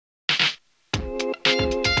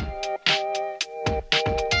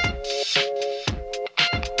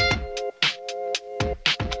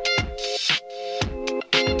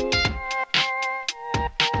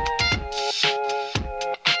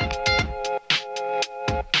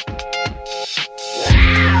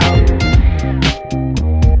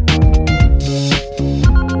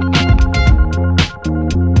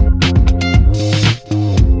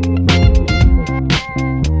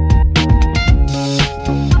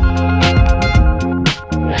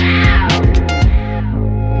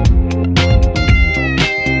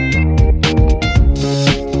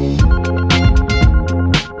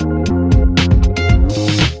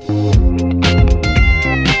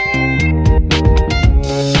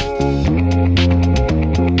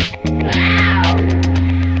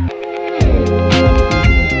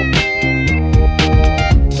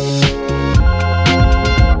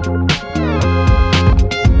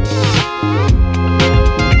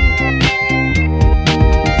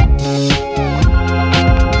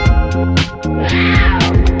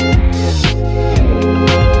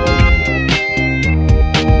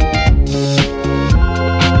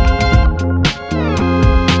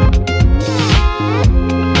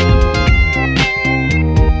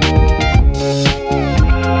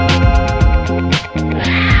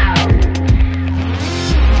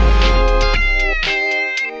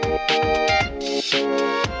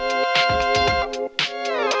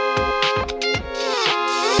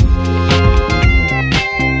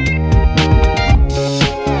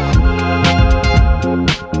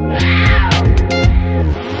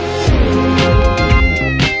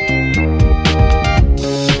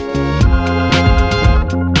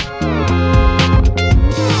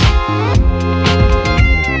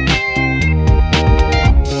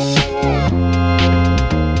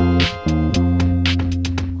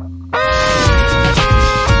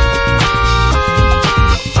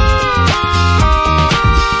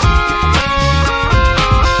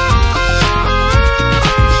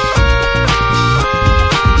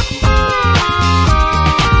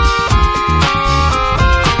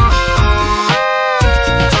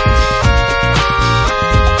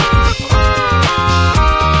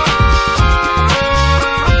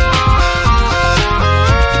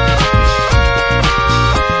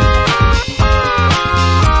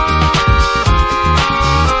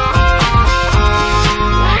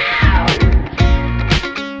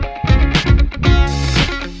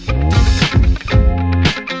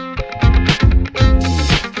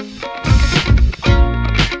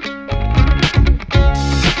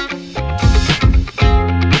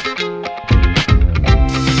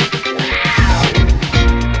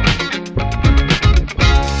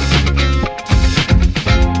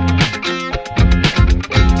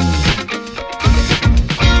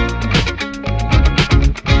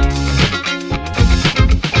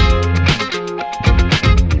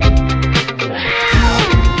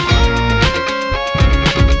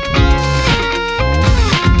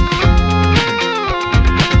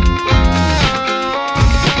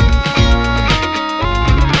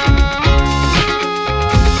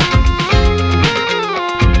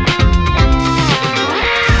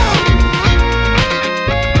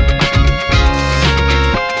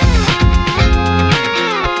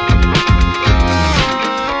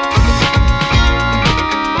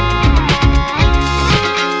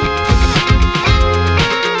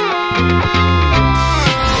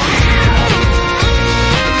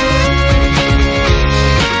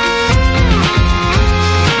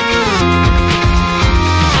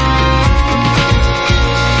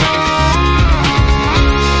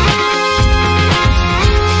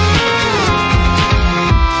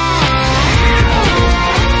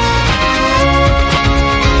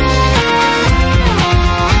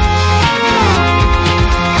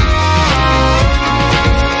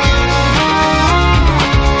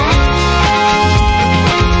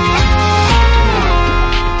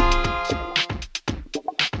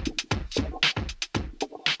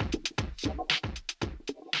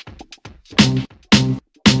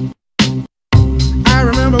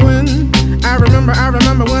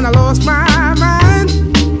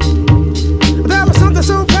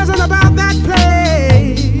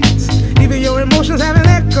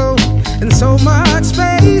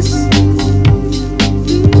space.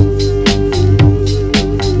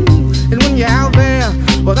 And when you're out there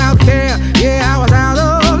without care, yeah, I was out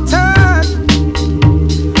of touch.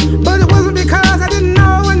 But it wasn't because I didn't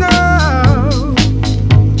know enough.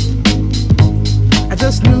 I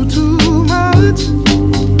just knew too much.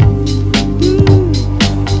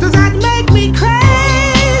 Does that make me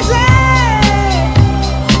crazy?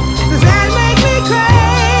 Does that make me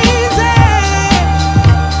crazy?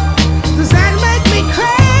 Does that make me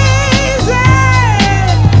crazy?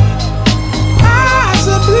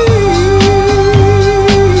 Possibly.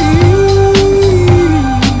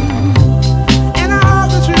 And I hope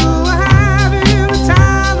that you are having the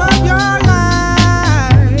time of your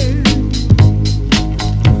life.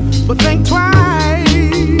 But think twice.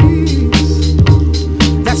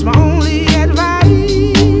 That's my only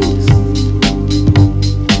advice.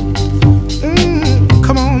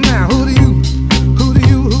 Come on now, who do you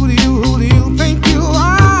think you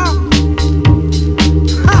are?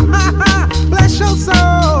 Bless your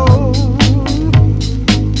soul.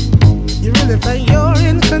 You really think you're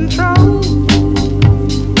in control?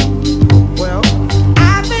 Well,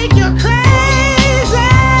 I think you're crazy.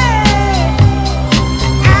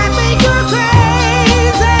 I think you're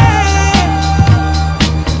crazy.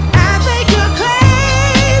 I think you're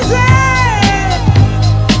crazy,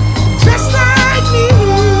 just like me.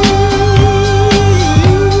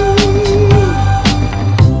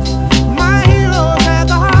 My heroes had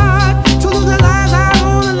the heart to lose the lives I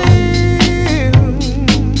wanna live.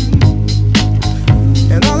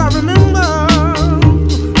 And all I remember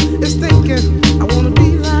is thinking I wanna be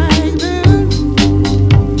like them.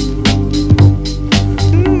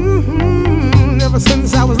 Ever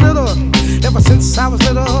since I was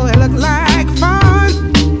little, it looked like fun.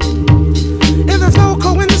 If there's no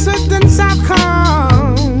coincidence, I've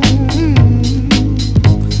come.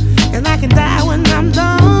 And I can die when I'm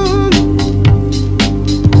done.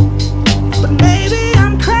 But maybe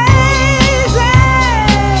I'm crazy.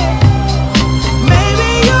 Maybe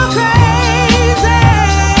you're crazy.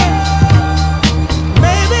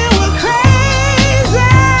 Maybe we're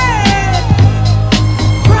crazy.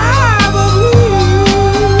 Probably.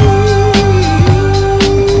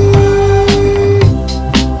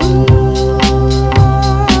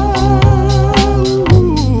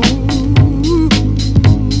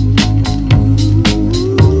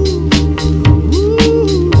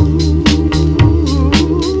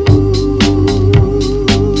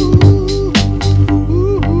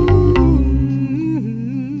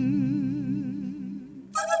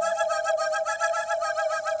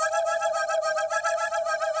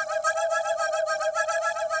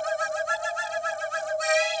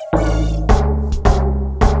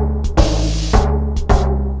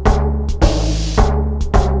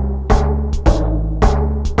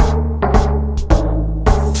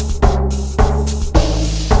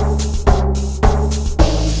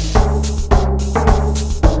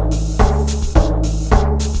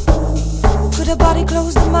 Could a body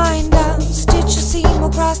close the mind down, stitch a seam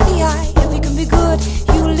across the eye? If you can be good,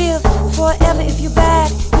 you live forever. If you're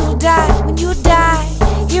bad, you'll die when you die.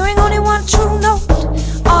 Hearing only one true note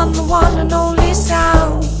on the one and only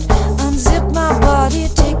sound. Unzip my body,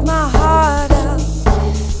 take my heart out,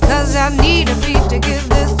 'cause I need a beat to give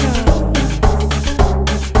this tune.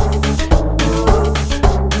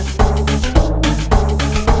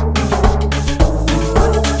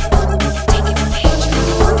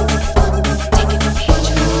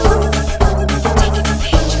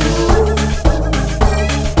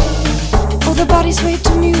 The body swayed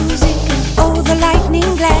to music, oh the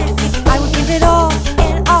lightning glad. I would give it all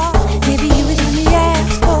and all. Maybe you would only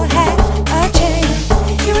ask for half a chance.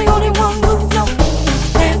 Hearing only one root note,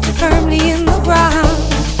 planted firmly in the ground.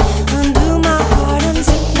 Undo my heart,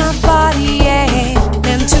 unzip my body, yeah.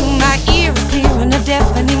 Then to my ear, clear and a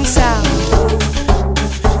deafening sound.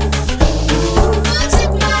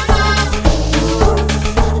 Unzip my heart.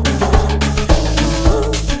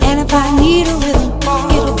 And if I need a rhythm,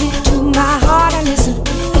 it'll be to my heart. I listen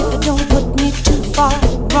if it don't put me too far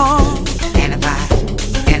wrong. And if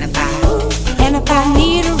I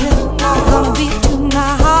need a rhythm, it's gonna be to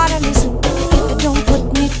my heart. I listen if it don't put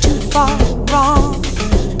me too far wrong.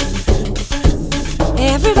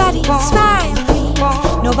 Everybody smile, please.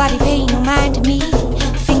 Nobody pay no mind to me.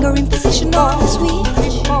 Finger in position on the sweet.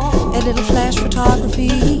 A little flash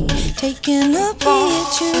photography, taking a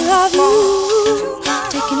picture of you.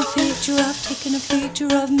 Taking a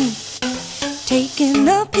picture of me.